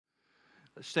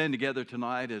Let's stand together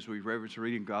tonight as we reverence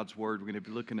reading God's Word. We're going to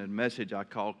be looking at a message I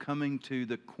call Coming to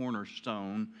the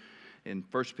Cornerstone in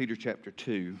 1 Peter chapter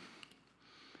 2.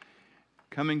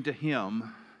 Coming to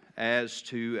Him as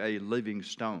to a living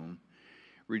stone,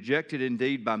 rejected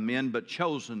indeed by men, but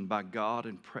chosen by God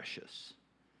and precious.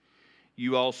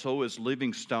 You also, as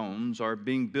living stones, are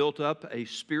being built up a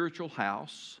spiritual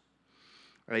house,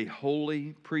 a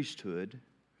holy priesthood,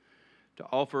 to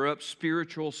offer up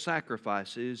spiritual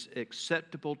sacrifices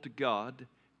acceptable to God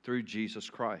through Jesus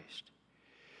Christ.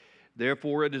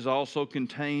 Therefore, it is also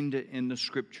contained in the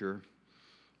Scripture,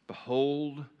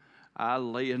 "Behold, I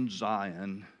lay in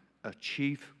Zion a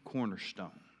chief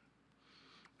cornerstone,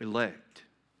 elect,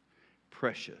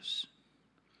 precious,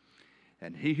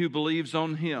 and he who believes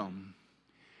on him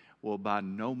will by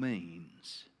no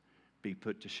means be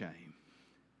put to shame."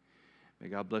 May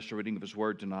God bless the reading of His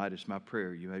Word tonight. It's my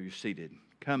prayer. You may be seated.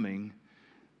 Coming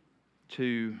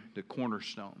to the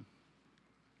cornerstone.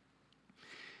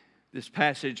 This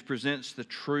passage presents the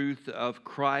truth of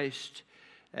Christ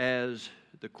as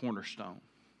the cornerstone.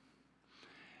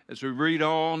 As we read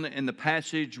on in the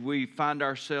passage, we find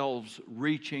ourselves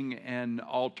reaching an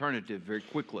alternative very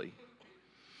quickly.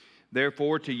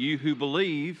 Therefore, to you who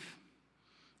believe,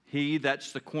 He,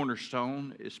 that's the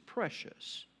cornerstone, is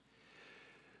precious.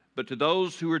 But to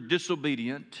those who are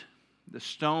disobedient, the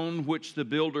stone which the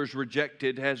builders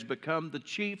rejected has become the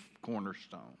chief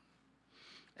cornerstone,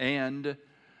 and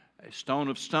a stone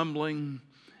of stumbling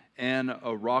and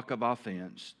a rock of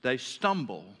offense. They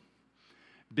stumble,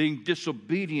 being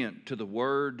disobedient to the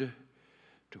word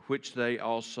to which they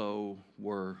also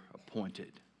were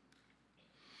appointed.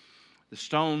 The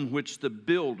stone which the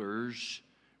builders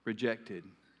rejected.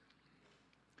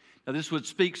 Now, this would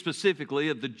speak specifically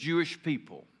of the Jewish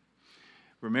people.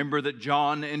 Remember that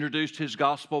John introduced his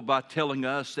gospel by telling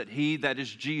us that He, that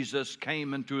is Jesus,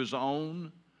 came into His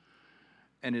own,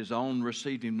 and His own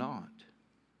received Him not.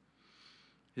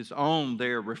 His own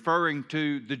there, referring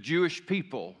to the Jewish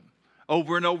people,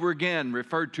 over and over again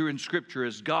referred to in Scripture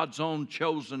as God's own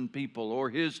chosen people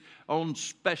or His own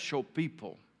special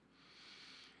people.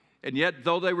 And yet,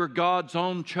 though they were God's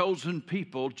own chosen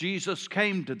people, Jesus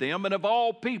came to them, and of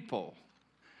all people,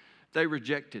 they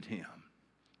rejected Him.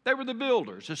 They were the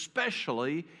builders,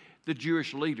 especially the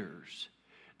Jewish leaders,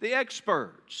 the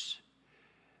experts.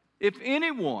 If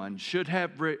anyone should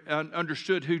have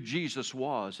understood who Jesus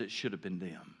was, it should have been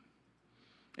them.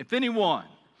 If anyone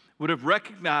would have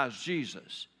recognized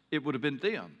Jesus, it would have been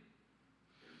them.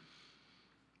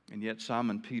 And yet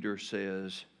Simon Peter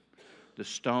says, the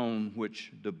stone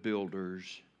which the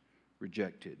builders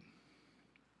rejected.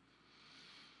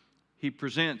 He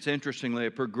presents, interestingly,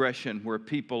 a progression where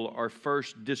people are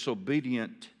first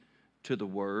disobedient to the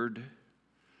word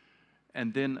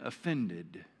and then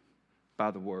offended by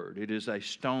the word. It is a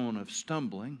stone of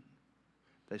stumbling.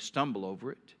 They stumble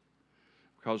over it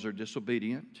because they're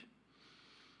disobedient.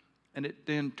 And it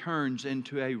then turns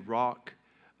into a rock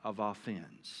of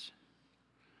offense.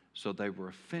 So they were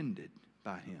offended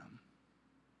by Him.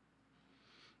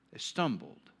 They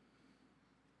stumbled.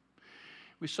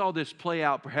 We saw this play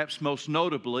out perhaps most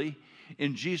notably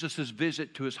in Jesus'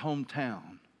 visit to His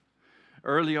hometown.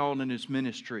 Early on in His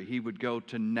ministry, He would go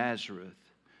to Nazareth,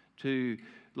 to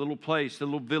the little place, the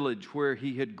little village where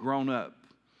He had grown up,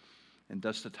 and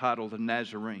thus the title, the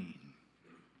Nazarene.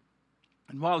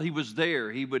 And while He was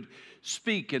there, He would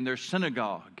speak in their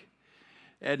synagogue,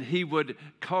 and He would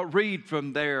read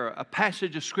from there a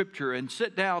passage of Scripture and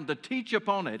sit down to teach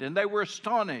upon it, and they were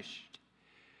astonished.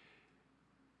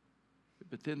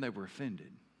 But then they were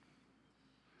offended.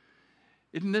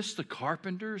 Isn't this the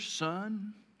carpenter's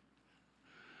son?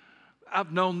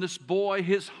 I've known this boy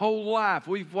his whole life.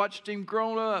 We've watched him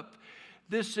grow up.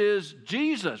 This is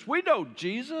Jesus. We know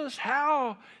Jesus.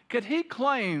 How could He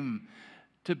claim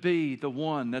to be the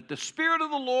one that the Spirit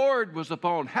of the Lord was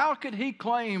upon? How could He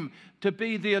claim to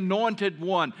be the anointed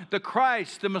one, the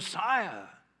Christ, the Messiah?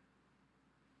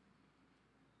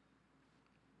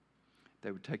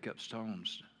 They would take up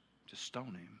stones to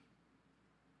stone Him.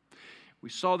 We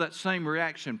saw that same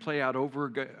reaction play out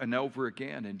over and over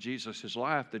again in Jesus'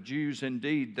 life. The Jews,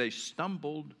 indeed, they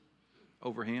stumbled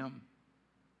over Him.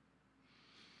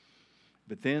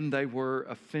 But then they were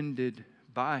offended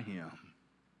by Him.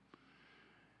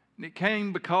 And it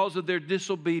came because of their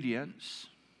disobedience.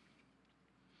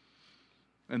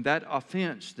 And that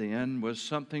offense then was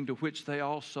something to which they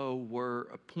also were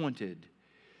appointed.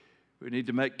 We need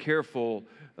to make careful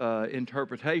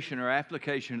interpretation or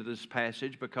application of this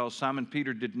passage, because Simon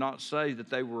Peter did not say that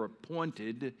they were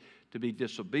appointed to be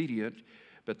disobedient,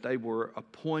 but they were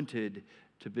appointed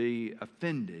to be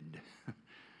offended.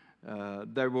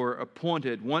 They were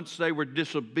appointed. Once they were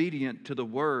disobedient to the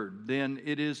word, then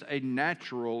it is a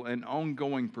natural and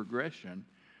ongoing progression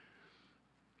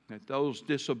that those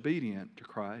disobedient to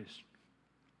Christ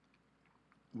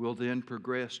will then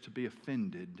progress to be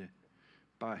offended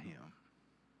by Him.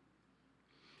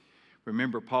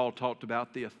 Remember, Paul talked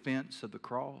about the offense of the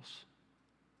cross.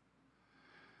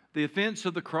 The offense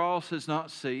of the cross has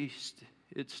not ceased.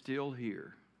 It's still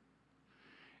here.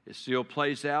 It still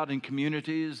plays out in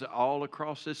communities all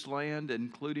across this land,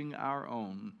 including our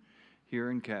own here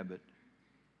in Cabot.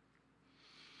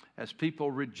 As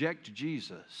people reject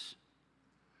Jesus,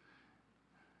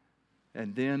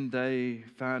 and then they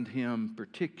find Him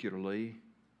particularly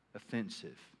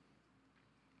offensive.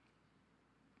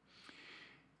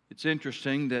 It's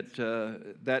interesting that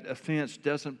that offense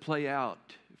doesn't play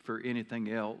out for anything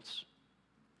else.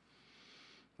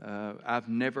 I've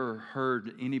never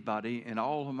heard anybody in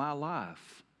all of my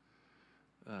life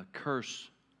curse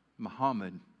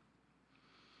Muhammad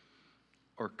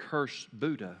or curse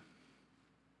Buddha.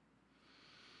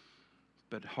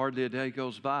 But hardly a day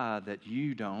goes by that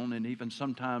you don't, and even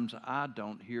sometimes I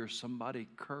don't hear somebody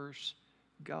curse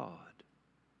God.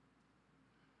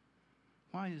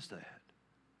 Why is that?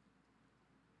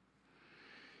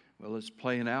 Well, it's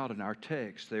playing out in our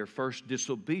text. They're first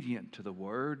disobedient to the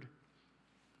word,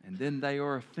 and then they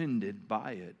are offended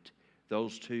by it.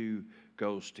 Those two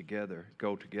go together.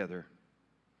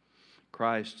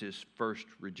 Christ is first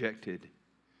rejected,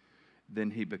 then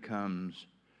He becomes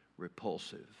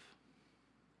repulsive.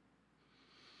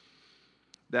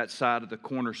 That side of the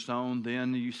cornerstone,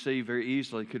 then, you see very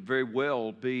easily, could very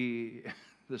well be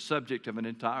the subject of an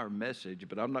entire message,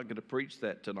 but I'm not going to preach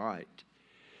that tonight.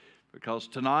 Because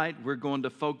tonight we're going to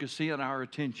focus in our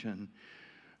attention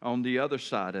on the other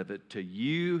side of it. To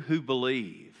you who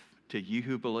believe,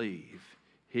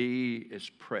 He is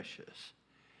precious.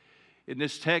 In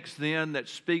this text then that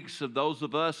speaks of those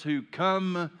of us who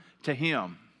come to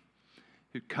Him,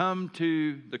 who come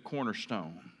to the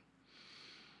cornerstone.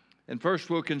 And first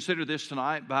we'll consider this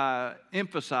tonight by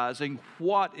emphasizing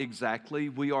what exactly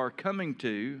we are coming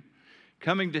to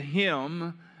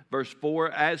Him. Verse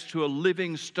 4, as to a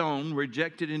living stone,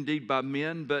 rejected indeed by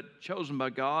men, but chosen by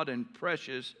God and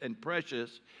precious,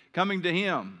 coming to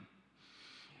Him.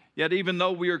 Yet even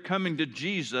though we are coming to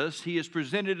Jesus, He is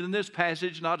presented in this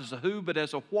passage not as a who, but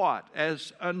as a what,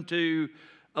 as unto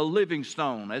a living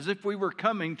stone, as if we were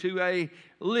coming to a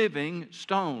living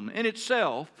stone. In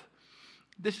itself,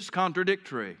 this is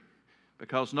contradictory,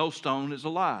 because no stone is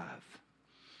alive.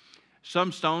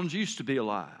 Some stones used to be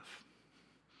alive.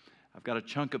 I've got a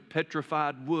chunk of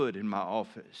petrified wood in my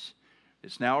office.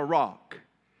 It's now a rock.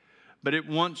 But it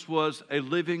once was a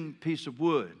living piece of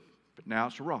wood, but now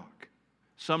it's a rock.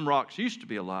 Some rocks used to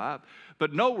be alive,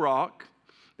 but no rock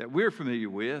that we're familiar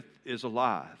with is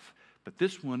alive. But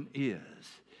this one is.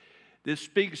 This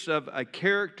speaks of a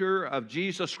character of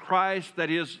Jesus Christ that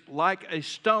is like a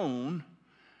stone,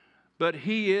 but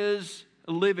He is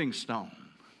a living stone.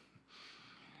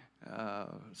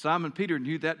 Simon Peter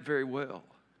knew that very well.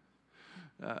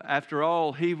 After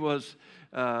all, he was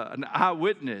an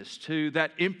eyewitness to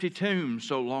that empty tomb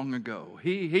so long ago.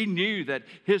 He knew that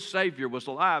his Savior was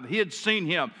alive. He had seen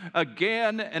Him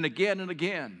again and again and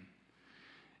again.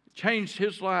 It changed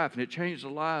his life, and it changed the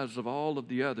lives of all of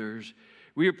the others.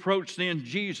 We approach then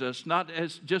Jesus not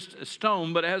as just a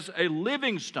stone, but as a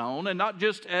living stone, and not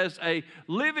just as a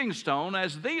living stone,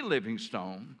 as the living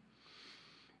stone,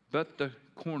 but the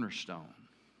cornerstone.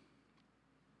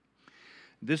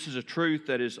 This is a truth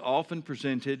that is often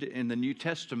presented in the New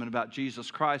Testament about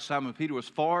Jesus Christ. Simon Peter was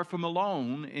far from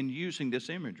alone in using this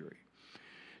imagery.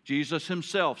 Jesus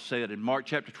Himself said in Mark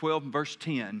chapter 12 and verse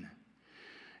 10,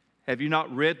 have you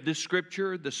not read this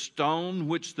scripture? The stone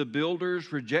which the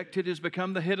builders rejected has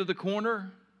become the head of the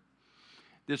corner.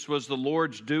 This was the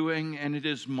Lord's doing, and it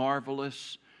is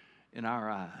marvelous in our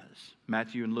eyes.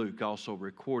 Matthew and Luke also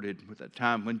recorded with that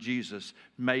time when Jesus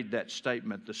made that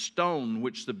statement. The stone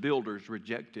which the builders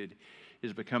rejected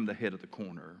has become the head of the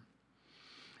corner.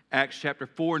 Acts chapter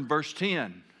 4 and verse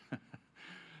 10.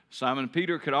 Simon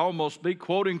Peter could almost be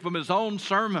quoting from his own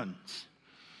sermons,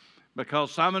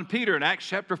 because Simon Peter in Acts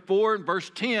chapter 4 and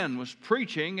verse 10 was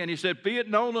preaching, and he said, be it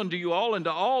known unto you all and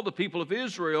to all the people of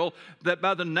Israel that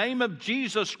by the name of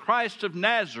Jesus Christ of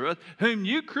Nazareth, whom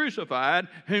you crucified,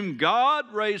 whom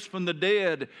God raised from the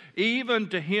dead, even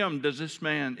by him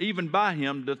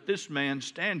doth this man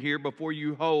stand here before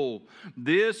you whole.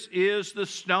 This is the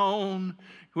stone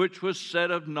which was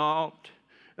set of naught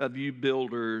of you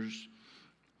builders,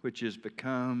 which has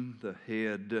become the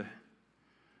head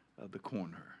of the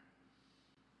corner.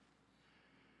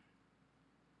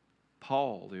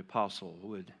 Paul, the apostle,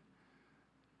 would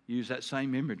use that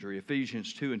same imagery,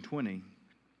 Ephesians 2:20.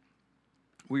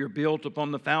 We are built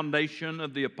upon the foundation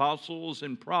of the apostles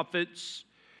and prophets,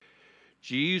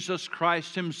 Jesus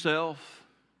Christ himself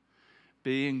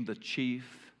being the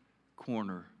chief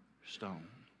cornerstone.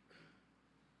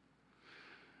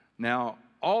 Now,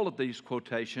 all of these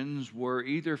quotations were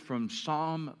either from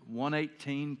Psalm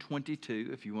 118:22,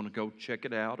 if you want to go check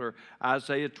it out, or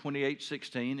Isaiah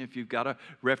 28:16. If you've got a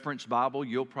reference Bible,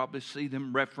 you'll probably see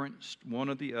them referenced, one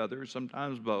or the other,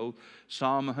 sometimes both.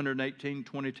 Psalm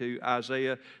 118:22,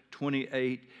 Isaiah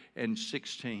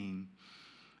 28:16.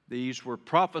 These were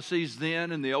prophecies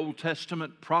then in the Old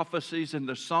Testament, prophecies in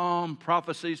the Psalm,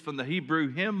 prophecies from the Hebrew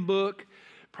hymn book,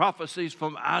 prophecies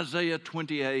from Isaiah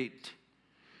 28.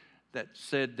 That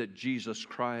said that Jesus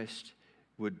Christ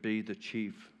would be the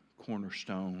chief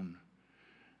cornerstone,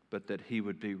 but that he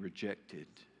would be rejected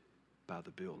by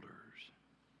the builders.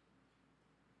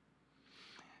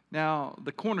 Now,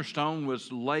 the cornerstone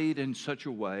was laid in such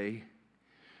a way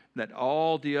that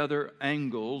all the other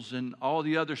angles and all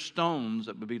the other stones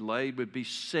that would be laid would be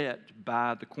set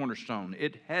by the cornerstone.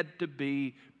 It had to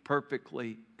be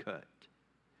perfectly cut.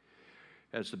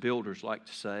 As the builders like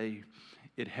to say,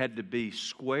 it had to be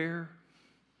square,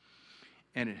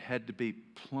 and it had to be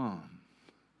plumb.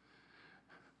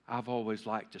 I've always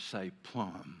liked to say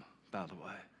plumb, by the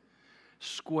way.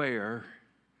 Square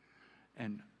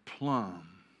and plumb.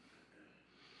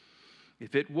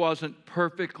 If it wasn't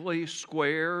perfectly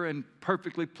square and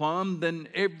perfectly plumb, then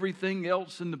everything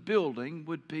else in the building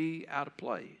would be out of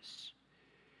place.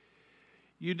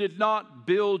 You did not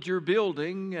build your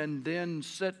building and then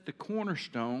set the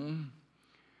cornerstone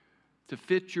to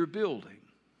fit your building.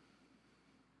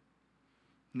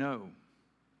 No.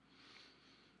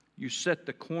 You set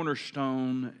the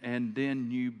cornerstone and then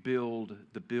you build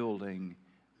the building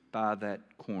by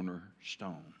that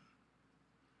cornerstone.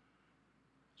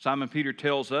 Simon Peter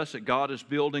tells us that God is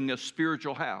building a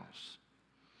spiritual house.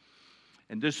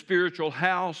 And this spiritual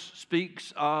house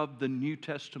speaks of the New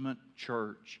Testament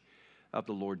church of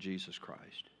the Lord Jesus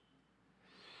Christ.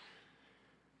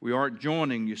 We aren't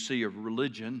joining, you see, a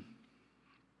religion.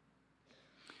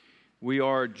 We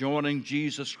are joining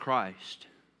Jesus Christ,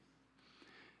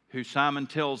 who Simon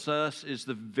tells us is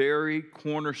the very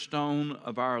cornerstone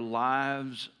of our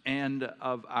lives and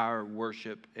of our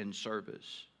worship and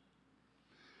service.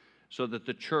 So that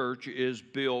the church is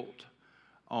built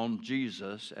on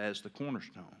Jesus as the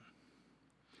cornerstone.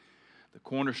 The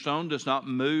cornerstone does not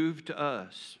move to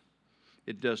us.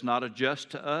 It does not adjust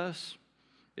to us.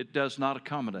 It does not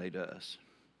accommodate us.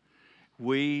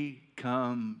 We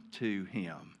come to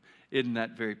him. Isn't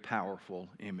that very powerful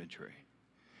imagery?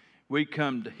 We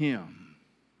come to him.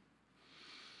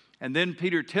 And then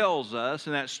Peter tells us,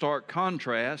 in that stark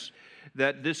contrast,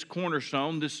 that this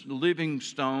cornerstone, this living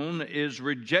stone, is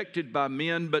rejected by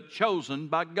men but chosen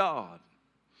by God.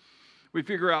 We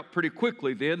figure out pretty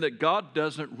quickly then that God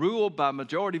doesn't rule by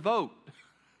majority vote.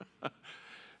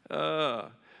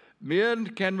 Men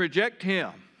can reject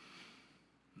him.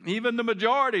 Even the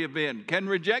majority of men can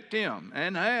reject him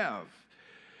and have.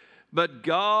 But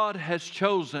God has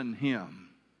chosen him.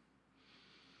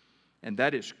 And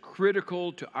that is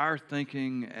critical to our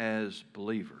thinking as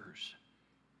believers.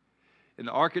 In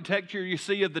the architecture you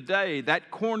see of the day, that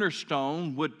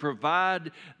cornerstone would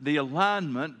provide the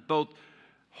alignment both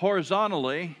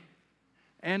horizontally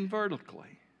and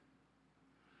vertically.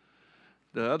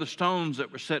 The other stones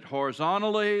that were set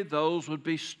horizontally, those would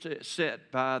be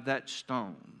set by that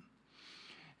stone.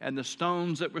 And the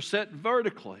stones that were set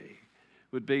vertically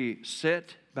would be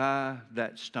set by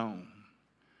that stone.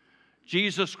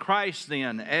 Jesus Christ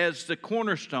then, as the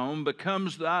cornerstone,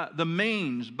 becomes the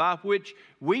means by which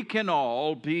we can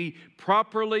all be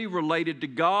properly related to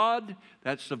God.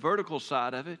 That's the vertical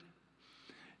side of it.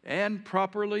 And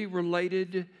properly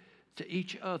related to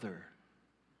each other.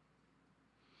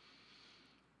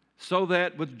 So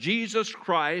that with Jesus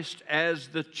Christ as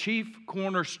the chief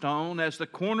cornerstone, as the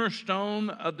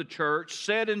cornerstone of the church,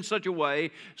 set in such a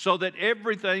way so that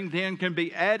everything then can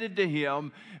be added to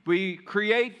him, we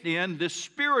create then this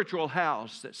spiritual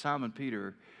house that Simon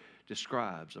Peter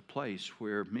describes, a place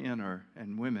where men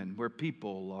and women, where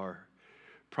people are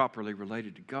properly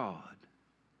related to God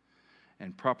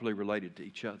and properly related to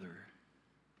each other.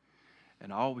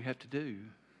 And all we have to do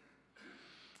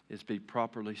is be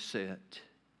properly set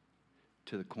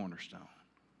to the cornerstone.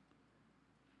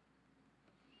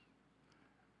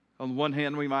 On the one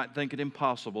hand, we might think it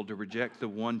impossible to reject the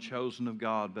one chosen of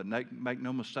God, but make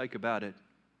no mistake about it.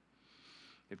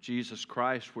 If Jesus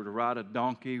Christ were to ride a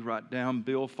donkey right down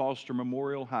Bill Foster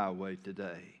Memorial Highway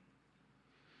today,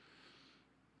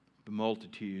 the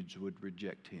multitudes would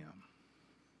reject him.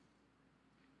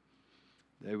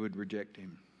 They would reject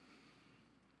him.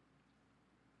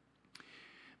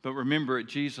 But remember at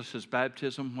Jesus'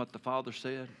 baptism what the Father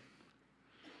said?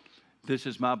 This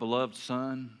is my beloved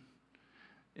Son,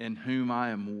 in whom I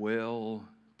am well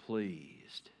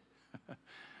pleased.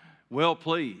 Well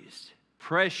pleased.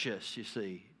 Precious, you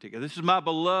see. This is my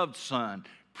beloved Son,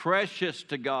 precious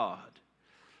to God,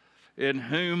 in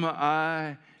whom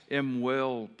I am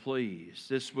well pleased.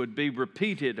 This would be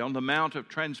repeated on the Mount of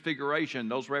Transfiguration.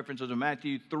 Those references in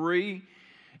Matthew 3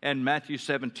 and Matthew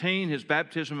 17. His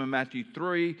baptism in Matthew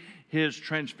 3, his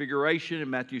transfiguration in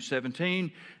Matthew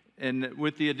 17. And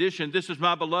with the addition, this is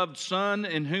my beloved Son,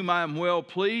 in whom I am well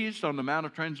pleased, on the Mount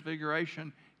of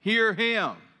Transfiguration. Hear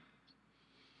him.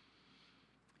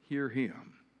 Hear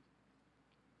him.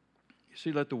 You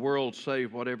see, let the world say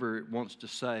whatever it wants to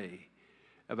say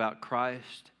about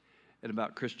Christ and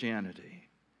about Christianity.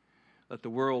 Let the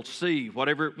world see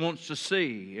whatever it wants to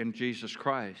see in Jesus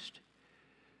Christ.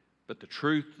 But the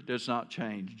truth does not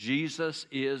change. Jesus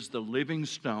is the living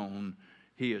stone.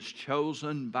 He is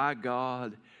chosen by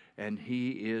God, and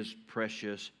he is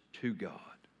precious to God.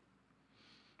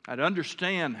 I'd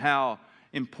understand how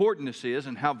important this is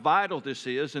and how vital this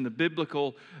is in the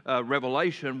biblical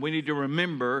revelation. We need to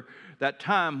remember that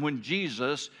time when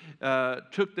Jesus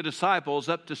took the disciples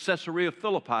up to Caesarea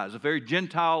Philippi. It's a very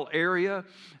Gentile area,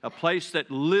 a place that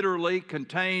literally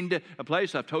contained a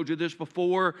place. I've told you this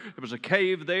before. There was a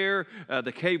cave there.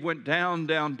 The cave went down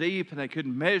deep, and they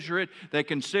couldn't measure it. They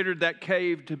considered that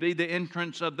cave to be the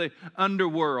entrance of the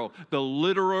underworld, the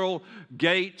literal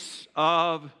gates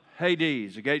of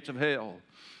Hades, the gates of hell.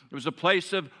 It was a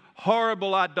place of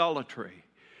horrible idolatry,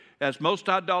 as most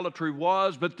idolatry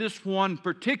was, but this one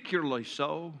particularly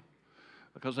so,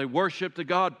 because they worshiped the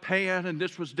god Pan, and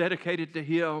this was dedicated to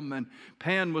him. And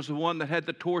Pan was the one that had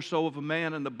the torso of a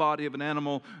man and the body of an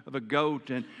animal, of a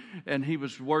goat, and he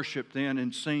was worshipped then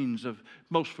in scenes of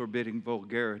most forbidding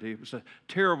vulgarity. It was a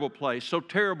terrible place, so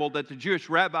terrible that the Jewish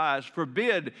rabbis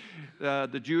forbid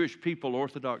the Jewish people,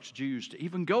 Orthodox Jews, to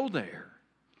even go there.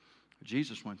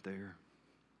 Jesus went there.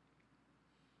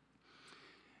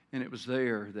 And it was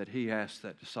there that he asked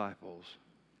that disciples,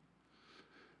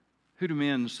 who do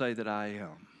men say that I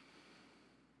am?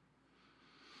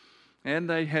 And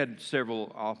they had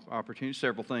several opportunities,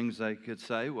 several things they could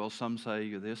say. Well, some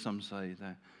say this, some say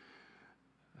that.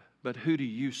 But who do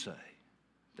you say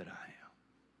that I am?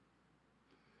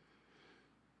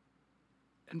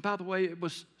 And by the way, it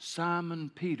was Simon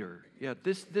Peter. Yeah,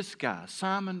 this guy,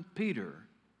 Simon Peter,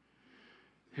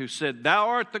 who said, thou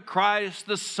art the Christ,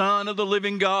 the Son of the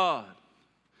living God.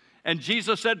 And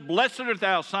Jesus said, blessed art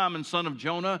thou, Simon, son of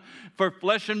Jonah, for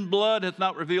flesh and blood hath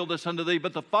not revealed this unto thee,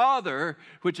 but the Father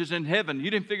which is in heaven. You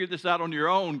didn't figure this out on your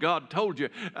own. God told you.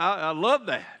 I love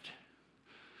that.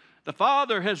 The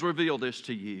Father has revealed this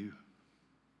to you.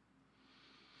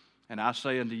 And I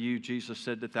say unto you, Jesus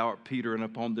said, that thou art Peter, and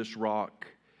upon this rock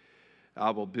I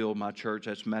will build my church.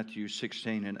 That's Matthew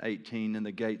 16 and 18. And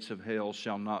the gates of hell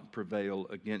shall not prevail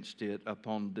against it.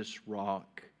 Upon this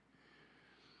rock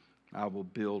I will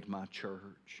build my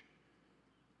church.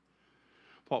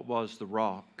 What was the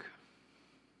rock?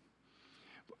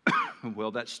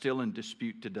 Well, that's still in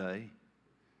dispute today.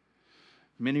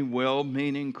 Many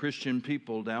well-meaning Christian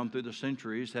people down through the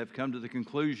centuries have come to the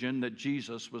conclusion that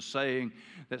Jesus was saying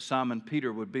that Simon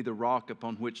Peter would be the rock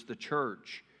upon which the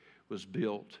church was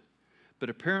built. But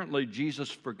apparently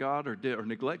Jesus forgot or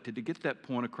neglected to get that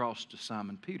point across to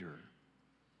Simon Peter.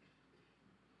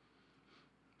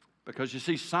 Because you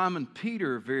see, Simon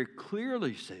Peter very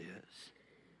clearly says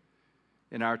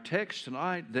in our text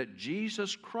tonight that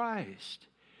Jesus Christ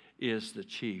is the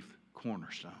chief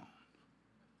cornerstone.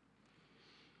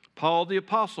 Paul the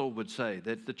apostle would say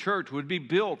that the church would be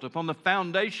built upon the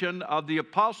foundation of the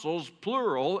apostles,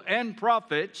 plural, and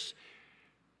prophets,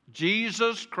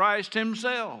 Jesus Christ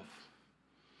himself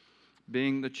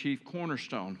being the chief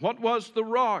cornerstone. What was the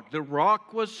rock? The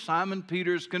rock was Simon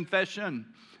Peter's confession,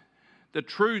 the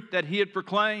truth that he had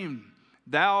proclaimed.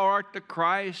 Thou art the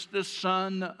Christ, the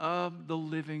Son of the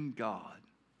living God.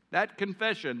 That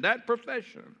confession, that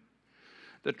profession,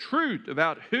 the truth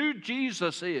about who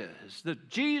Jesus is, that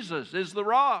Jesus is the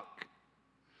rock,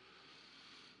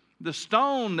 the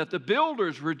stone that the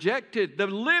builders rejected, the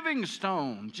living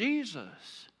stone,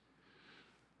 Jesus,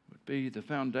 would be the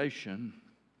foundation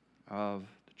of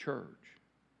the church.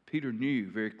 Peter knew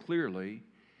very clearly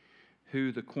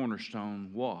who the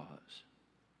cornerstone was.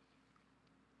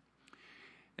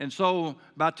 And so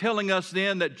by telling us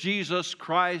then that Jesus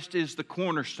Christ is the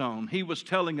cornerstone, he was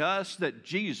telling us that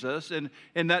Jesus,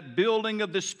 in that building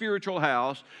of this spiritual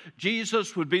house,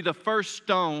 Jesus would be the first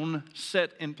stone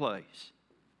set in place.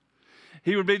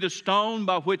 He would be the stone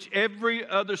by which every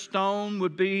other stone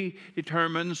would be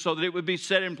determined so that it would be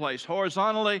set in place.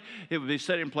 Horizontally, it would be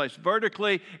set in place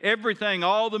vertically. Everything,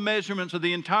 all the measurements of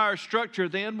the entire structure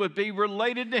then would be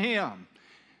related to him,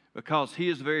 because he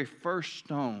is the very first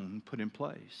stone put in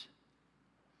place.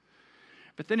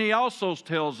 But then he also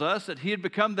tells us that he had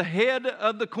become the head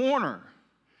of the corner.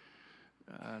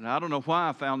 And I don't know why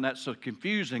I found that so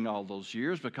confusing all those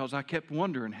years, because I kept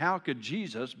wondering, how could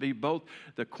Jesus be both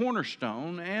the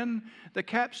cornerstone and the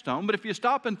capstone? But if you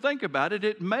stop and think about it,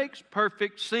 it makes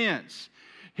perfect sense.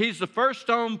 He's the first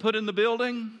stone put in the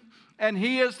building, and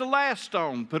he is the last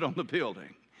stone put on the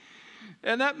building.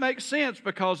 And that makes sense,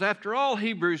 because after all,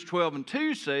 Hebrews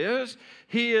 12:2 says,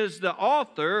 he is the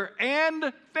author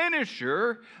and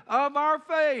finisher of our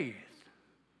faith.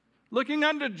 Looking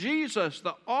unto Jesus,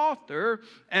 the author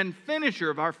and finisher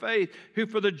of our faith, who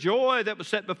for the joy that was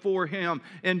set before him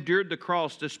endured the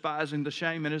cross, despising the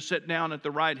shame, and is set down at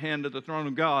the right hand of the throne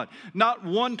of God. Not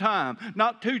one time,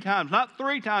 not two times, not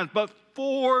three times, but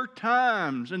 4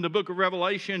 times in the book of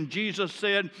Revelation, Jesus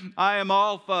said, I am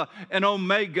Alpha and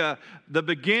Omega, the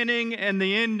beginning and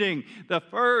the ending, the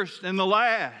first and the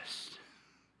last.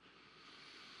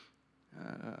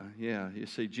 You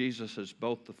see, Jesus is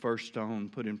both the first stone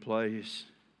put in place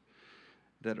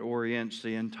that orients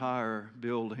the entire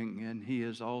building, and he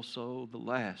is also the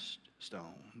last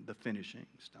stone, the finishing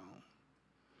stone,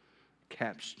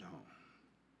 capstone.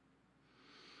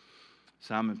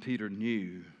 Simon Peter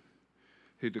knew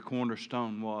who the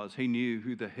cornerstone was. He knew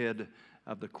who the head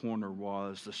of the corner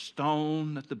was. The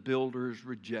stone that the builders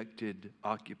rejected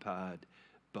occupied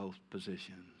both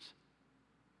positions.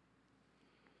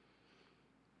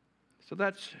 So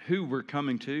that's who we're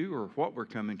coming to, or what we're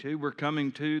coming to. We're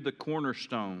coming to the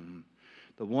cornerstone,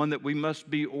 the one that we must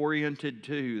be oriented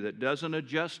to, that doesn't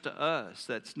adjust to us,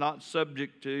 that's not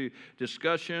subject to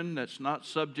discussion, that's not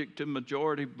subject to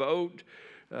majority vote.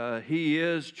 He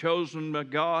is chosen by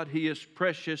God. He is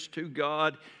precious to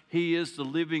God. He is the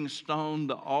living stone,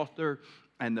 the author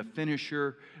and the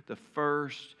finisher, the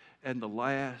first and the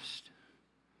last.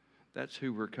 That's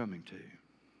who we're coming to.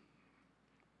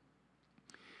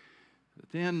 But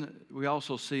then we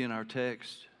also see in our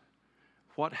text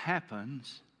what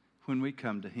happens when we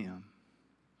come to him.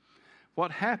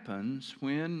 What happens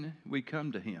when we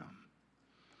come to him?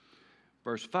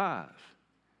 Verse 5,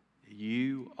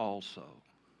 you also.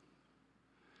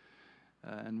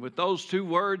 And with those 2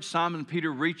 words, Simon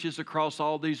Peter reaches across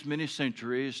all these many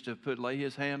centuries to lay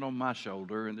his hand on my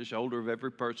shoulder and the shoulder of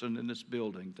every person in this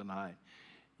building tonight.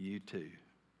 You too.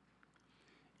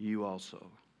 You also.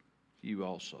 You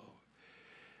also.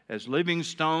 As living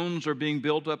stones are being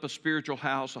built up a spiritual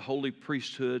house, a holy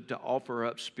priesthood, to offer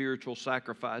up spiritual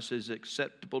sacrifices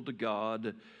acceptable to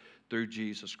God through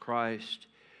Jesus Christ.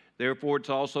 Therefore, it's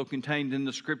also contained in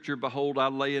the Scripture, behold, I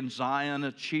lay in Zion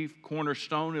a chief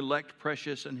cornerstone, elect,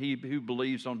 precious, and he who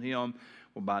believes on him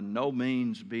will by no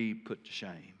means be put to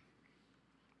shame.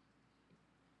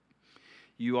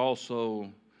 You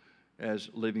also as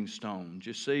living stones.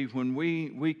 You see, when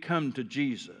we come to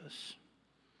Jesus,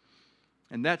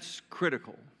 and that's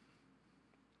critical.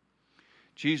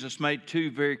 Jesus made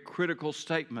 2 very critical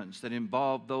statements that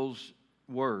involve those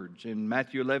words. In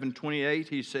Matthew 11:28,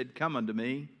 he said, come unto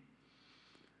me.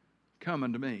 Come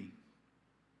unto me.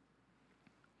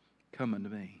 Come unto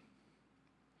me.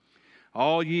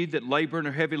 All ye that labor and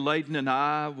are heavy laden, and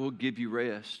I will give you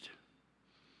rest.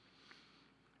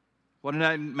 What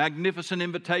a magnificent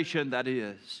invitation that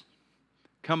is.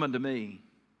 Come unto me,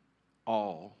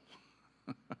 all.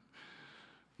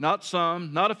 Not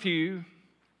some, not a few.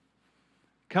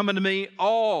 Come unto me,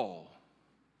 all.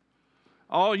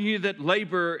 All you that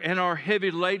labor and are heavy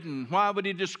laden. Why would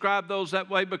he describe those that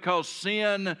way? Because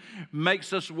sin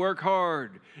makes us work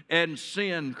hard, and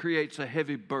sin creates a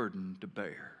heavy burden to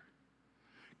bear.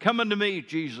 Come unto me,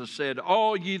 Jesus said,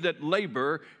 all ye that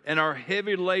labor and are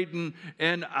heavy laden,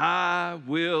 and I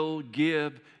will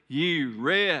give you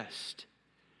rest.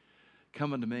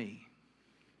 Come unto me.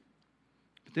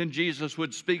 Then Jesus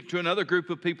would speak to another group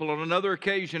of people on another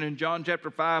occasion in John chapter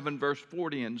 5 and verse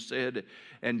 40 and said,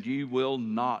 and you will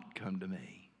not come to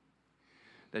me,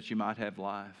 that you might have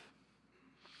life.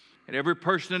 And every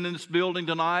person in this building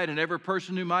tonight, and every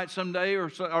person who might someday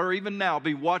or even now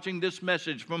be watching this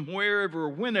message from wherever or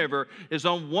whenever, is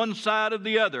on one side or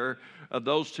the other of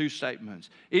those 2 statements.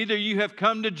 Either you have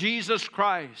come to Jesus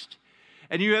Christ,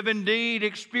 and you have indeed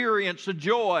experienced the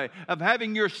joy of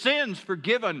having your sins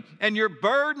forgiven and your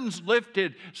burdens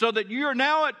lifted so that you are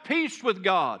now at peace with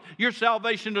God. Your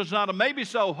salvation is not a maybe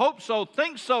so, hope so,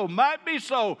 think so, might be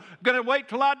so, going to wait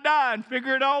till I die and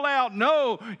figure it all out.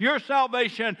 No, your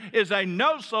salvation is a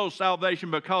no-so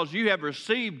salvation because you have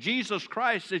received Jesus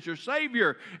Christ as your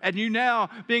Savior, and you now,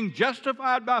 being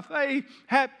justified by faith,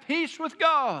 have peace with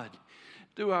God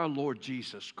through our Lord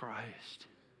Jesus Christ.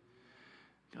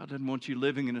 God doesn't want you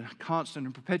living in a constant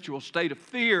and perpetual state of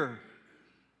fear.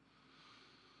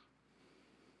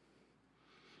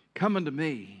 Come unto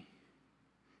me,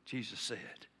 Jesus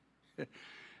said,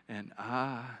 and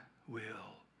I will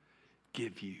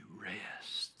give you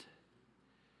rest.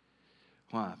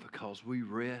 Why? Because we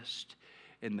rest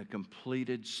in the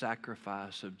completed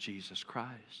sacrifice of Jesus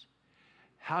Christ.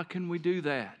 How can we do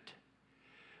that?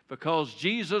 Because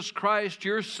Jesus Christ,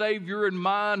 your Savior and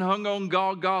mine, hung on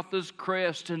Golgotha's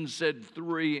crest and said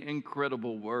 3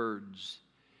 incredible words.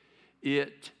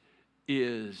 It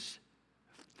is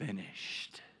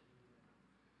finished.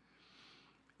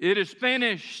 It is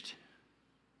finished.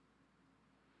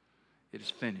 It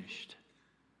is finished.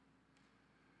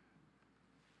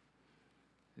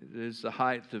 It is the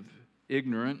height of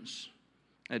ignorance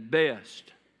at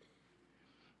best.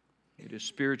 It is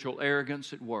spiritual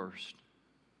arrogance at worst.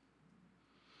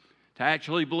 To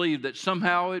actually believe that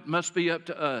somehow it must be up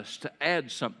to us to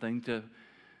add something to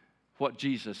what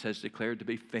Jesus has declared to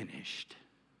be finished.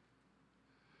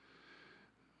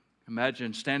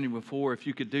 Imagine standing before, if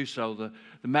you could do so, the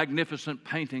magnificent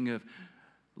painting of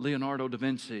Leonardo da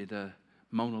Vinci, the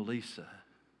Mona Lisa.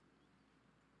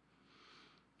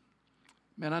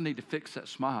 Man, I need to fix that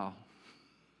smile.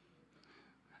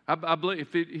 I believe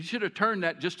if he should have turned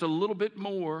that just a little bit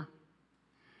more.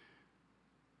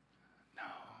 No.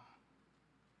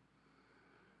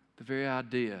 The very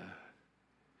idea.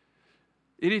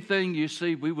 Anything you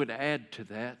see we would add to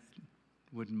that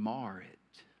would mar it.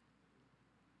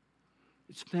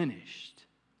 It's finished.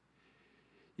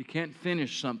 You can't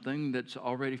finish something that's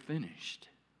already finished.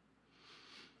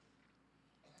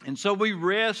 And so we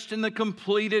rest in the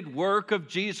completed work of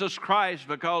Jesus Christ,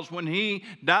 because when He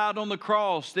died on the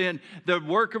cross, then the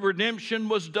work of redemption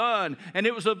was done. And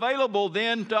it was available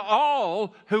then to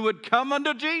all who would come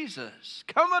unto Jesus.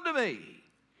 Come unto me,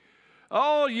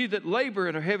 all you that labor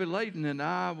and are heavy laden, and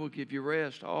I will give you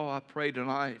rest. Oh, I pray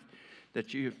tonight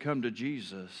that you have come to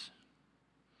Jesus.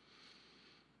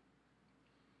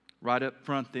 Right up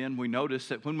front then, we notice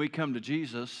that when we come to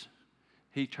Jesus,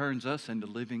 He turns us into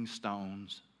living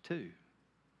stones too.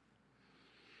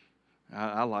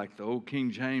 I like the old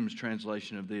King James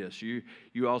translation of this.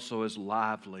 You also as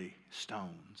lively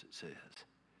stones, it says.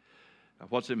 Now,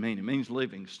 what's it mean? It means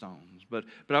living stones. But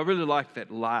I really like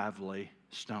that lively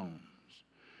stones.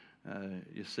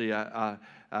 You see, I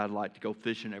like to go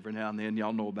fishing every now and then.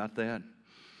 Y'all know about that.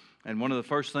 And one of the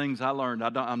first things I learned,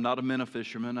 I'm not a minnow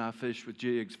fisherman. I fish with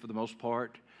jigs for the most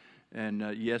part.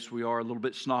 And yes, we are a little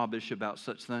bit snobbish about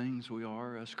such things. We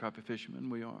are, us crappie fishermen,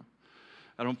 we are.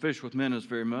 I don't fish with minnows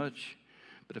very much.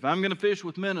 But if I'm going to fish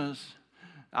with minnows,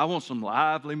 I want some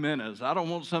lively minnows. I don't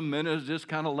want some minnows just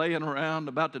kind of laying around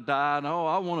about to die. No,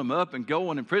 I want them up and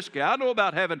going and frisky. I know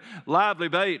about having lively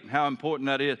bait and how important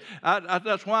that is.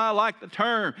 That's why I like the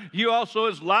term. You also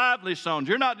as lively stones.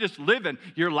 You're not just living,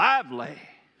 you're lively.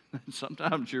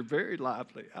 Sometimes you're very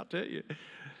lively, I'll tell you.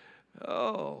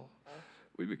 Oh,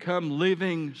 we become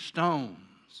living stones.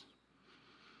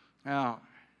 Now,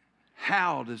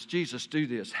 how does Jesus do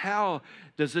this? How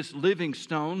does this living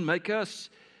stone make us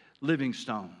living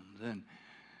stones? And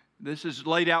this is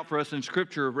laid out for us in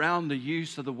Scripture around the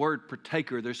use of the word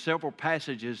partaker. There's several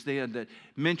passages then that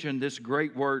mention this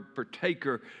great word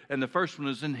partaker. And the first one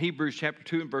is in Hebrews chapter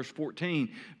 2 and verse 14.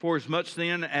 For as much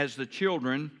then as the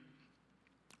children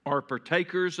are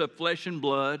partakers of flesh and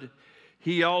blood,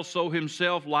 He also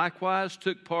Himself likewise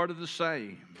took part of the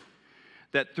same,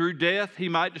 that through death He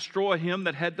might destroy him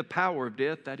that had the power of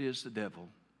death, that is, the devil.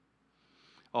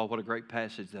 Oh, what a great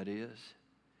passage that is.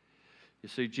 You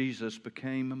see, Jesus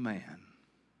became a man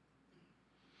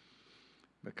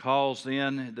because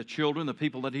then the children, the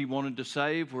people that He wanted to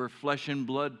save, were flesh and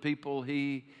blood people.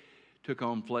 He took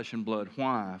on flesh and blood.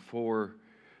 Why? For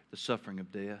the suffering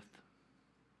of death.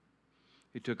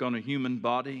 He took on a human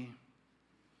body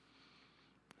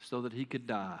so that He could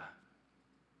die.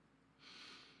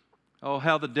 Oh,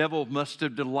 how the devil must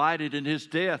have delighted in His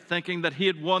death, thinking that he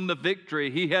had won the victory.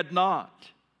 He had not.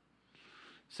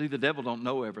 See, the devil don't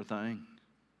know everything.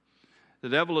 The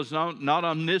devil is not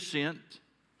omniscient.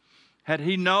 Had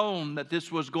he known that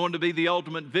this was going to be the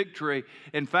ultimate victory,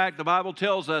 in fact, the Bible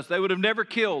tells us they would have never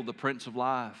killed the Prince of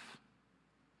Life.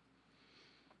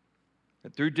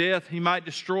 that through death he might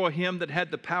destroy him that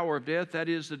had the power of death, that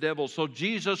is, the devil. So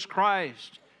Jesus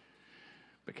Christ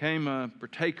became a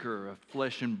partaker of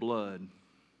flesh and blood,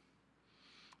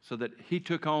 so that he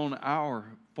took on our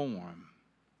form.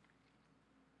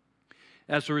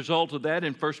 As a result of that,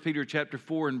 in 1 Peter chapter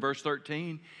 4 and verse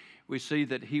 13, we see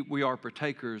that we are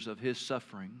partakers of his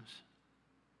sufferings.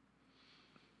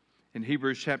 In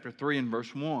Hebrews chapter 3 and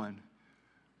verse 1,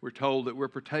 we're told that we're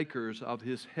partakers of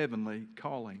his heavenly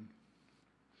calling.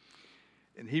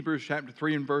 In Hebrews chapter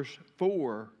 3 and verse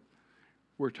 4,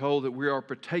 we're told that we are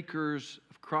partakers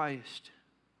of Christ.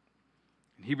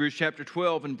 In Hebrews chapter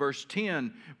 12 and verse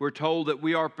 10, we're told that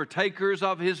we are partakers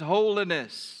of his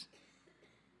holiness.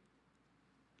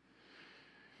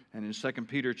 And in 2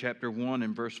 Peter chapter 1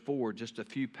 and verse 4, just a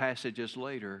few passages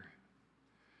later,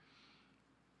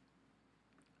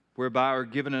 whereby are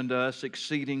given unto us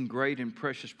exceeding great and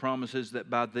precious promises, that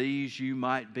by these you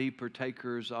might be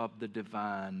partakers of the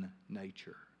divine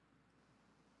nature,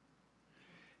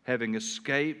 having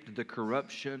escaped the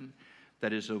corruption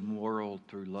that is in the world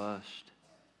through lust.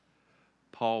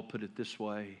 Paul put it this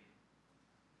way,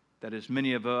 that as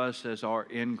many of us as are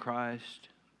in Christ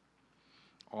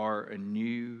are a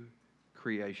new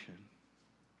creation,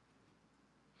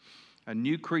 a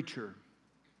new creature.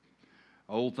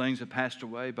 Old things have passed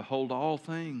away. Behold, all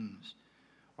things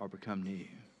are become new.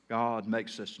 God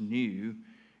makes us new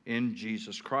in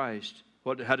Jesus Christ.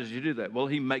 How does he do that? Well,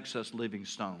 he makes us living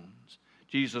stones.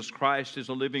 Jesus Christ is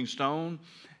a living stone.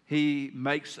 He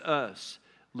makes us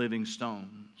living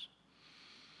stones.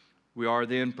 We are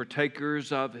then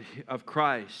partakers of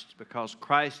Christ, because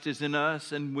Christ is in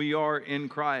us and we are in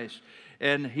Christ.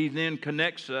 And he then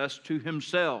connects us to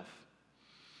himself.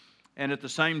 And at the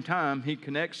same time, he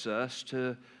connects us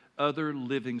to other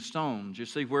living stones. You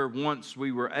see, where once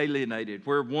we were alienated,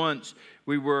 where once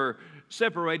we were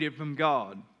separated from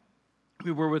God,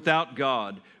 we were without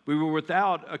God, we were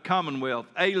without a commonwealth,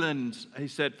 aliens, he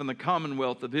said, from the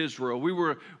commonwealth of Israel. We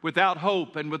were without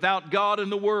hope and without God in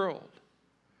the world.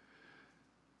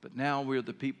 But now we're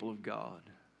the people of God.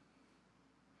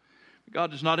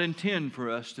 God does not intend for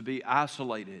us to be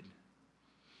isolated,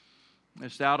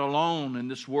 it's out alone in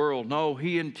this world. No,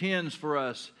 he intends for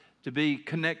us to be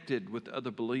connected with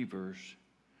other believers.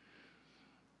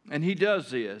 And he does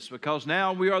this because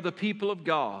now we are the people of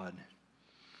God.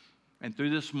 And through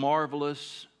this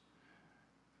marvelous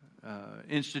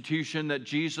institution that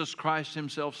Jesus Christ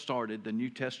himself started, the New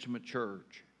Testament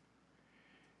church,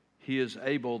 he is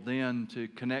able then to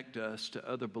connect us to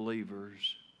other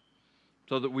believers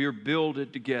so that we are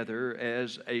builded together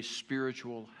as a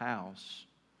spiritual house.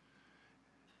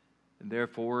 And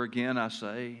therefore, again, I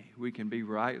say, we can be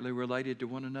rightly related to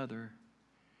one another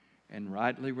and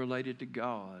rightly related to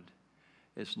God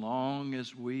as long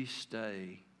as we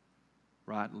stay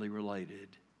rightly related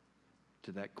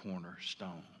to that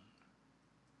cornerstone.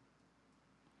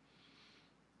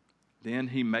 Then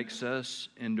he makes us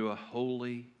into a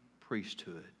holy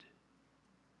priesthood.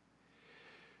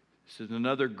 This is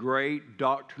another great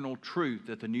doctrinal truth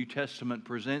that the New Testament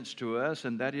presents to us,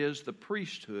 and that is the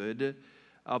priesthood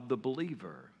of the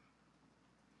believer.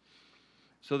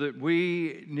 So that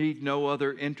we need no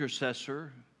other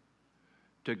intercessor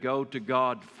to go to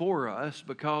God for us,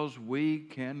 because we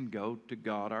can go to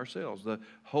God ourselves, the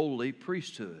holy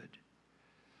priesthood.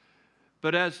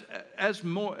 But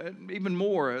even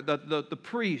more, the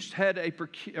priest had a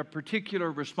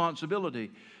particular responsibility,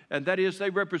 and that is they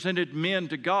represented men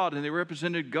to God and they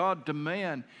represented God to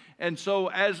man. And so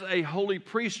as a holy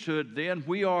priesthood, then,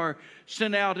 we are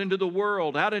sent out into the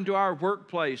world, out into our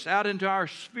workplace, out into our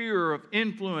sphere of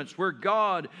influence, where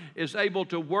God is able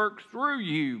to work through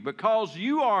you, because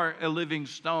you are a living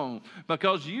stone,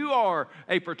 because you are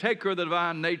a partaker of the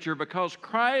divine nature, because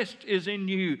Christ is in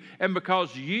you, and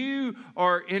because you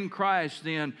are in Christ,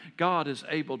 then God is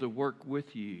able to work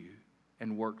with you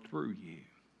and work through you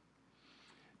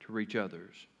to reach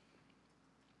others.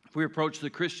 If we approach the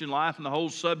Christian life and the whole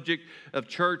subject of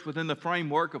church within the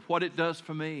framework of what it does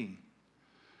for me,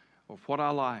 or what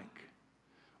I like,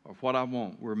 or what I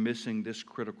want, we're missing this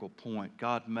critical point.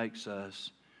 God makes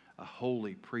us a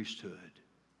holy priesthood.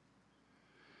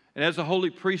 And as a holy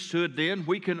priesthood, then,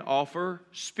 we can offer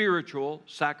spiritual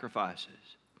sacrifices.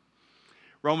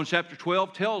 Romans chapter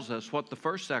 12 tells us what the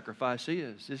first sacrifice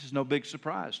is. This is no big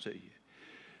surprise to you.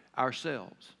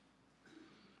 Ourselves.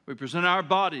 We present our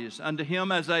bodies unto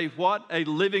him as a what? A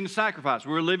living sacrifice.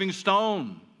 We're a living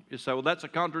stone. You say, well, that's a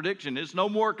contradiction. It's no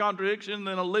more contradiction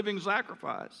than a living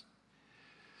sacrifice.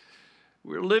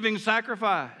 We're a living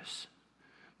sacrifice.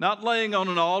 Not laying on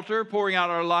an altar, pouring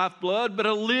out our lifeblood, but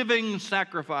a living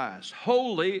sacrifice,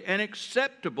 holy and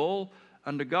acceptable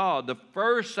unto God. The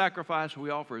first sacrifice we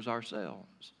offer is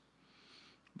ourselves.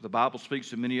 The Bible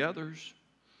speaks of many others.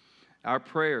 Our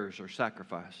prayers are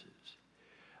sacrifices.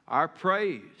 Our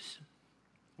praise,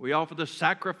 we offer the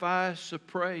sacrifice of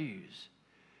praise.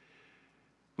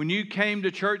 When you came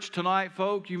to church tonight,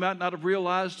 folk, you might not have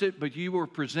realized it, but you were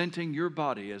presenting your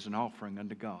body as an offering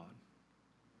unto God.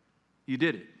 You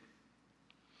did it.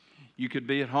 You could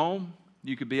be at home.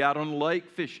 You could be out on the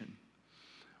lake fishing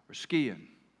or skiing,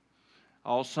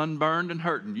 all sunburned and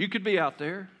hurting. You could be out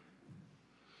there,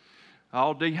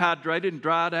 all dehydrated and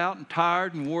dried out and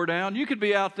tired and wore down. You could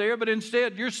be out there, but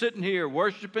instead you're sitting here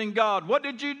worshiping God. What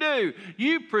did you do?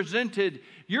 You presented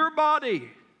your body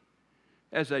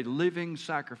as a living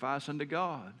sacrifice unto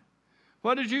God.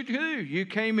 What did you do? You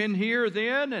came in here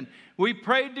then and we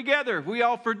prayed together. We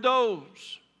offered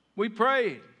those. We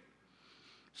prayed.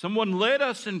 Someone led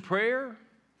us in prayer,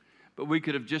 but we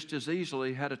could have just as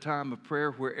easily had a time of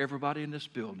prayer where everybody in this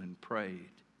building prayed.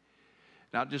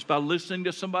 Not just by listening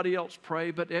to somebody else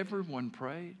pray, but everyone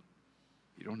prayed.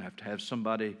 You don't have to have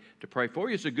somebody to pray for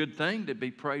you. It's a good thing to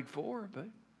be prayed for, but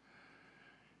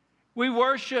we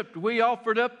worshiped. We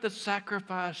offered up the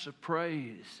sacrifice of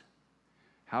praise.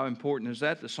 How important is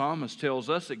that? The psalmist tells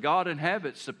us that God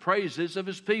inhabits the praises of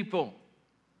His people.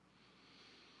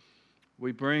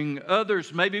 We bring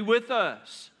others maybe with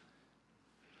us.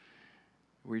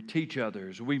 We teach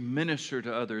others. We minister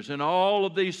to others. And all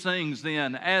of these things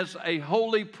then, as a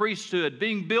holy priesthood,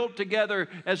 being built together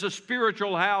as a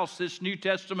spiritual house, this New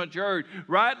Testament church,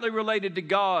 rightly related to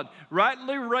God,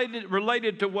 rightly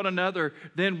related to one another,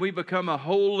 then we become a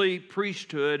holy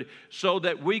priesthood so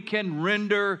that we can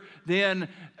render then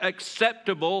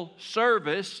acceptable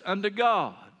service unto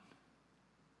God.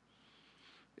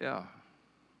 Yeah.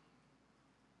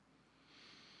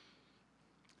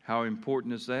 How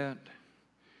important is that?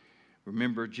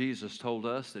 Remember, Jesus told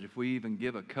us that if we even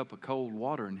give a cup of cold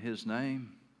water in His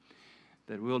name,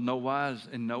 that we'll in no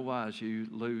wise you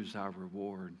lose our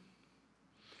reward.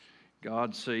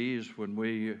 God sees when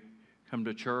we come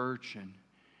to church and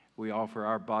we offer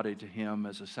our body to Him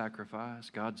as a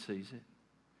sacrifice. God sees it.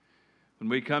 When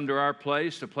we come to our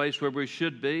place, the place where we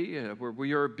should be, where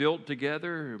we are built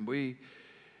together, and we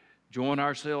join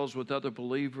ourselves with other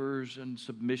believers in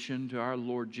submission to our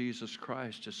Lord Jesus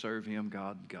Christ to serve Him,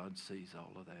 God sees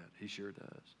all of that. He sure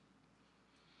does.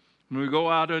 When we go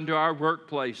out into our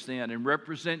workplace then and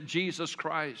represent Jesus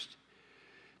Christ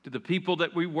to the people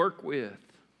that we work with,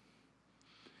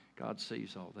 God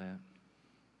sees all that.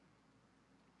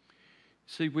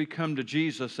 See, we come to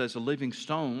Jesus as a living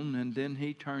stone, and then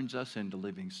He turns us into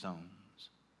living stones.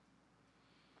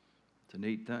 It's a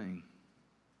neat thing.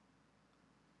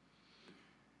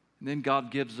 And then God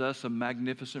gives us a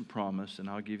magnificent promise, and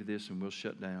I'll give you this and we'll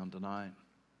shut down tonight.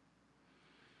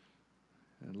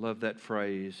 I love that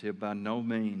phrase, He'll by no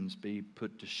means be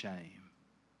put to shame.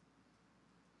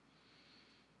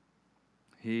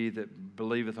 He that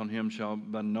believeth on Him shall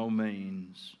by no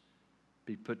means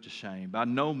be put to shame, by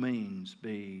no means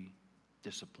be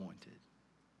disappointed.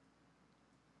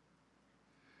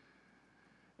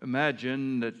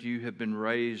 Imagine that you have been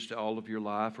raised all of your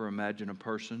life, or imagine a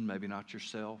person, maybe not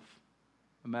yourself.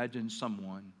 Imagine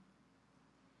someone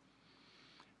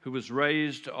who was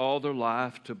raised all their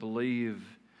life to believe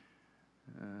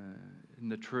in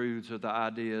the truths or the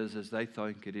ideas as they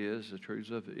think it is, the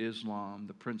truths of Islam,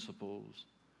 the principles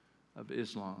of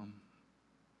Islam,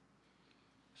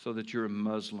 so that you're a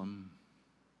Muslim.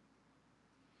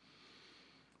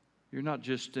 You're not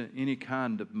just any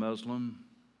kind of Muslim.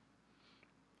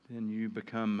 Then you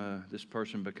become, this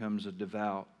person becomes a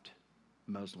devout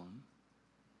Muslim.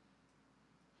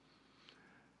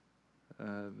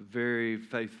 A very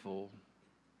faithful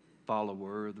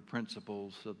follower of the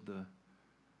principles of the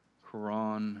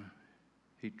Quran.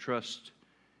 He trusts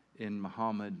in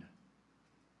Muhammad.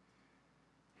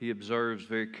 He observes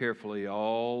very carefully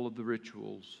all of the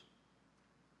rituals,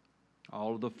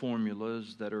 all of the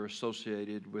formulas that are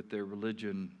associated with their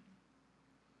religion.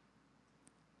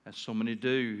 As so many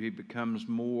do, he becomes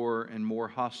more and more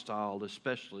hostile,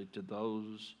 especially to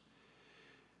those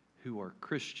who are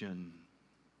Christian.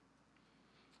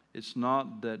 It's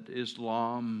not that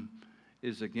Islam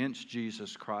is against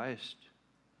Jesus Christ.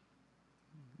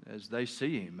 As they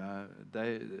see Him,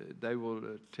 they will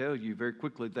tell you very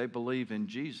quickly they believe in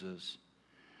Jesus.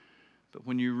 But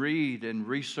when you read and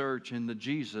research in the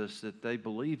Jesus that they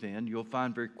believe in, you'll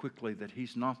find very quickly that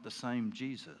He's not the same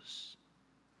Jesus.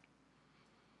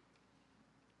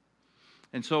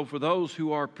 And so for those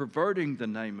who are perverting the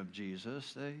name of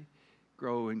Jesus, they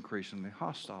grow increasingly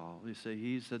hostile. You see,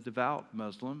 he's a devout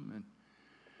Muslim, and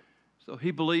so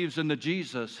he believes in the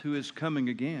Jesus who is coming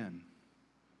again.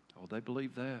 Oh, they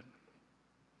believe that.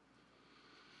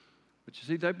 But you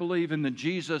see, they believe in the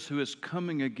Jesus who is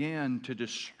coming again to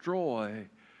destroy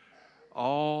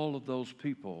all of those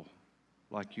people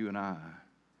like you and I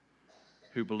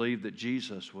who believe that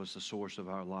Jesus was the source of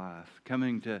our life,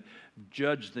 coming to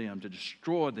judge them, to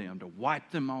destroy them, to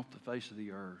wipe them off the face of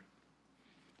the earth,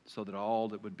 so that all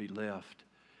that would be left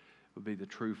would be the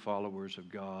true followers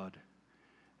of God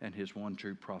and His one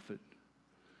true prophet,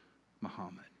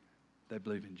 Muhammad. They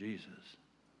believe in Jesus.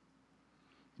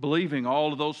 Believing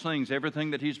all of those things,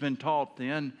 everything that he's been taught,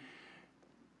 then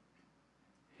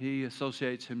he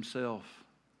associates himself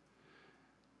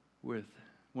with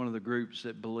one of the groups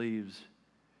that believes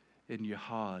in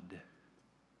jihad,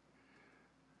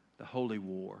 the holy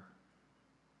war.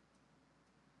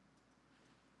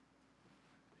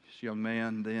 This young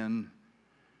man then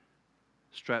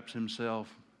straps himself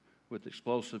with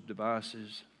explosive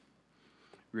devices,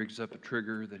 rigs up a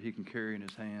trigger that he can carry in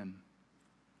his hand.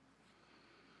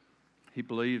 He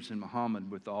believes in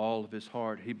Muhammad with all of his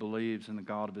heart. He believes in the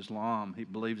God of Islam. He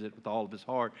believes it with all of his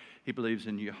heart. He believes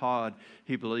in jihad.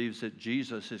 He believes that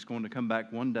Jesus is going to come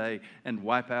back one day and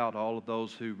wipe out all of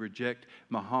those who reject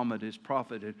Muhammad as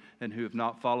prophet and who have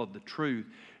not followed the truth.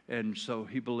 And so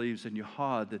he believes in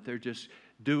jihad, that they're just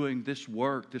doing this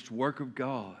work of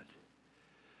God,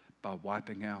 by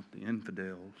wiping out the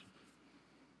infidels.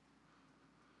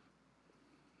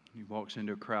 He walks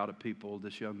into a crowd of people.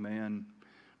 This young man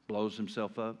blows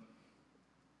himself up.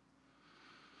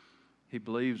 He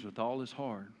believes with all his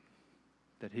heart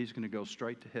that he's going to go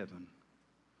straight to heaven,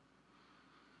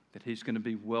 that he's going to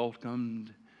be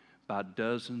welcomed by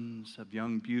dozens of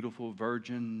young, beautiful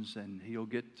virgins, and he'll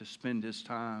get to spend his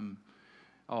time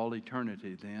all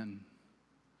eternity then,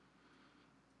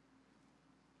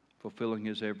 fulfilling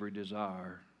his every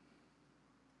desire.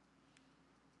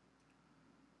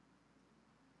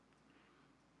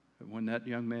 But when that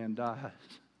young man dies,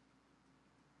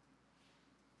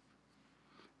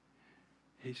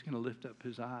 he's going to lift up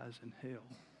his eyes in hell.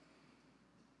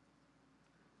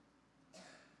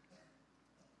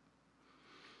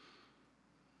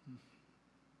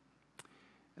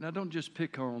 And I don't just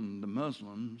pick on the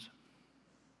Muslims.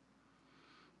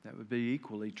 That would be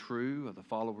equally true of the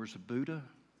followers of Buddha,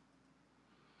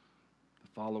 the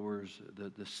followers,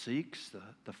 the Sikhs,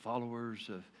 the followers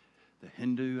of the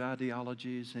Hindu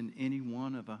ideologies, and any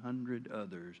one of 100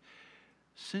 others.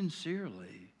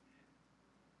 Sincerely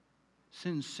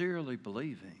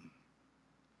believing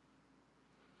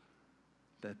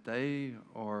that they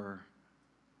are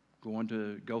going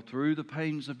to go through the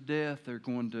pains of death. They're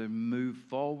going to move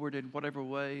forward in whatever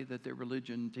way that their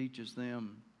religion teaches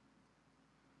them.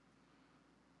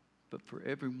 But for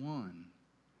everyone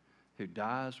who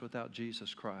dies without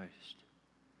Jesus Christ,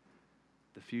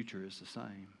 the future is the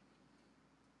same.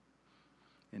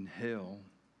 In hell,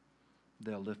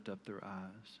 they'll lift up their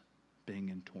eyes, being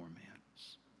in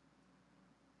torments.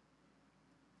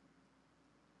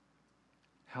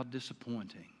 How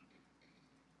disappointing.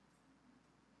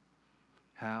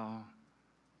 How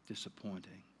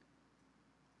disappointing.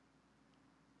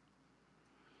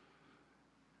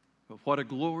 But what a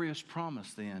glorious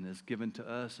promise then is given to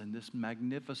us in this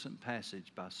magnificent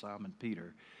passage by Simon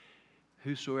Peter.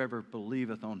 Whosoever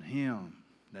believeth on him,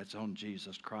 that's on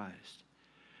Jesus Christ,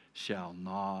 shall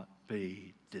not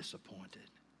be disappointed.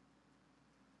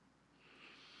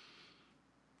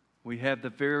 We have the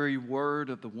very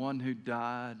word of the one who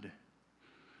died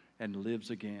and lives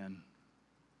again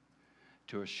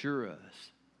to assure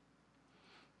us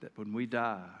that when we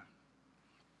die,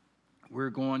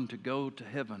 we're going to go to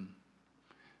heaven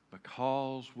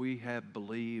because we have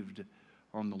believed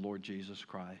on the Lord Jesus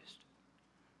Christ,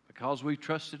 because we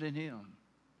trusted in him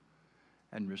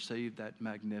and received that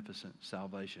magnificent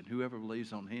salvation. Whoever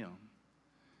believes on him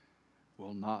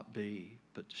will not be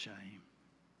put to shame.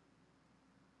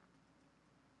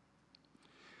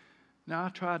 Now, I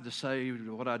tried to say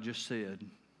what I just said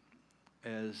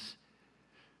as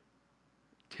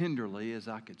tenderly as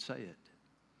I could say it,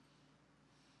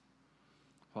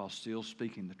 while still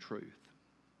speaking the truth.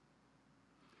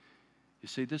 You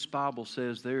see, this Bible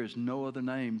says there is no other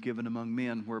name given among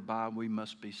men whereby we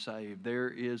must be saved. There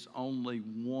is only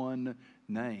one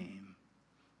name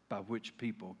by which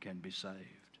people can be saved.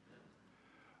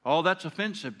 Oh, that's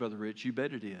offensive, Brother Rich. You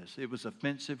bet it is. It was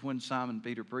offensive when Simon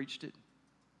Peter preached it.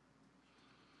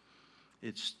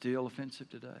 It's still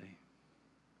offensive today.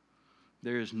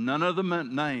 There is none other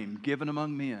name given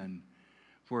among men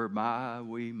whereby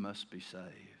we must be saved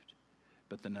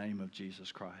but the name of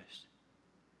Jesus Christ.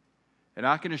 And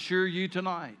I can assure you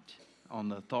tonight, on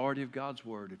the authority of God's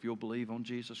word, if you'll believe on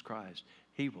Jesus Christ,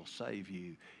 he will save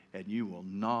you and you will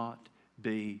not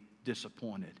be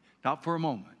disappointed. Not for a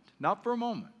moment. Not for a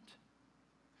moment.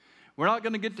 We're not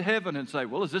going to get to heaven and say,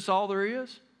 well, is this all there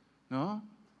is? No.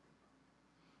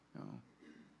 No.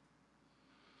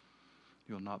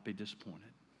 You'll not be disappointed.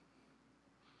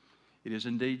 It is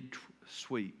indeed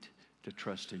sweet to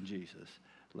trust in Jesus.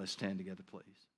 Let's stand together, please.